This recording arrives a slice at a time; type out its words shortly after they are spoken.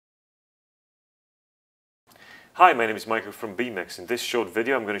Hi, my name is Michael from Beamex. In this short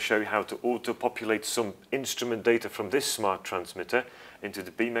video I'm going to show you how to auto-populate some instrument data from this smart transmitter into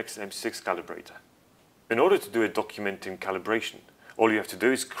the Beamex MC6 calibrator. In order to do a documenting calibration, all you have to do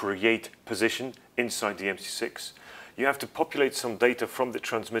is create position inside the MC6. You have to populate some data from the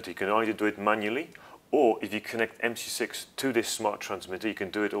transmitter. You can either do it manually, or if you connect MC6 to this smart transmitter, you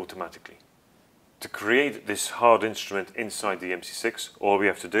can do it automatically. To create this hard instrument inside the MC6, all we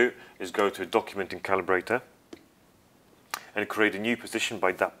have to do is go to a documenting calibrator and create a new position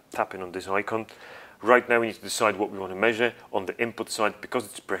by tapping on this icon. Right now we need to decide what we want to measure. On the input side, because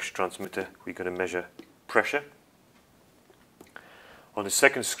it's a pressure transmitter, we're going to measure pressure. On the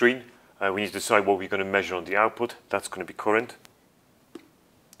second screen, we need to decide what we're going to measure on the output. That's going to be current.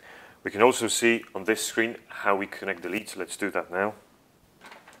 We can also see on this screen how we connect the leads. Let's do that now.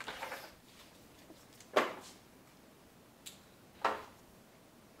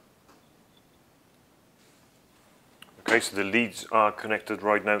 Okay, so the leads are connected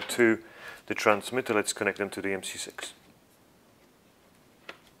right now to the transmitter. Let's connect them to the MC6.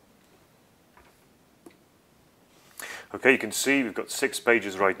 Okay, you can see we've got 6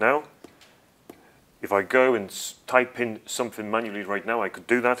 pages right now. If I go and type in something manually right now, I could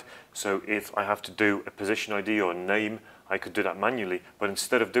do that. So if I have to do a position ID or a name, I could do that manually. But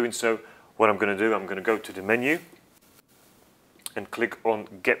instead of doing so, what I'm going to do, I'm going to go to the menu and click on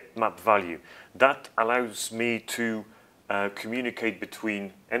Get Map Value. That allows me to communicate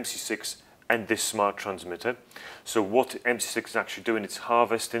between MC6 and this smart transmitter. So what MC6 is actually doing, it's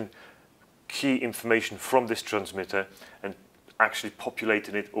harvesting key information from this transmitter and actually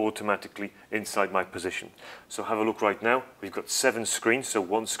populating it automatically inside my position. So have a look right now. We've got 7 screens, so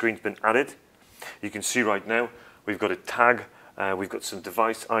 1 screen's been added. You can see right now we've got a tag, we've got some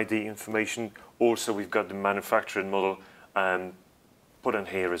device ID information, also we've got the manufacturing model put on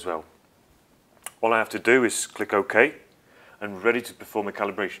here as well. All I have to do is click OK and ready to perform a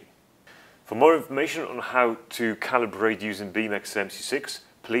calibration. For more information on how to calibrate using Beamex MC6,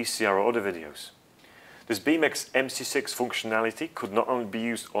 please see our other videos. This Beamex MC6 functionality could not only be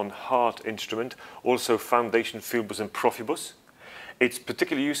used on hard instrument, also foundation fieldbus and profibus. It's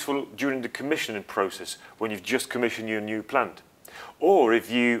particularly useful during the commissioning process when you've just commissioned your new plant. Or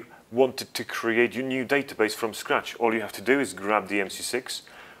if you wanted to create your new database from scratch, all you have to do is grab the MC6,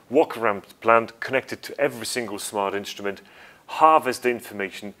 walk around the plant, connect it to every single smart instrument, harvest the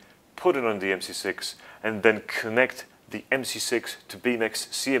information, put it on the MC6, and then connect the MC6 to Beamex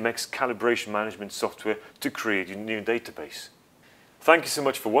CMX calibration management software to create your new database. Thank you so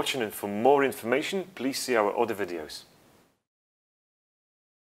much for watching, and for more information, please see our other videos.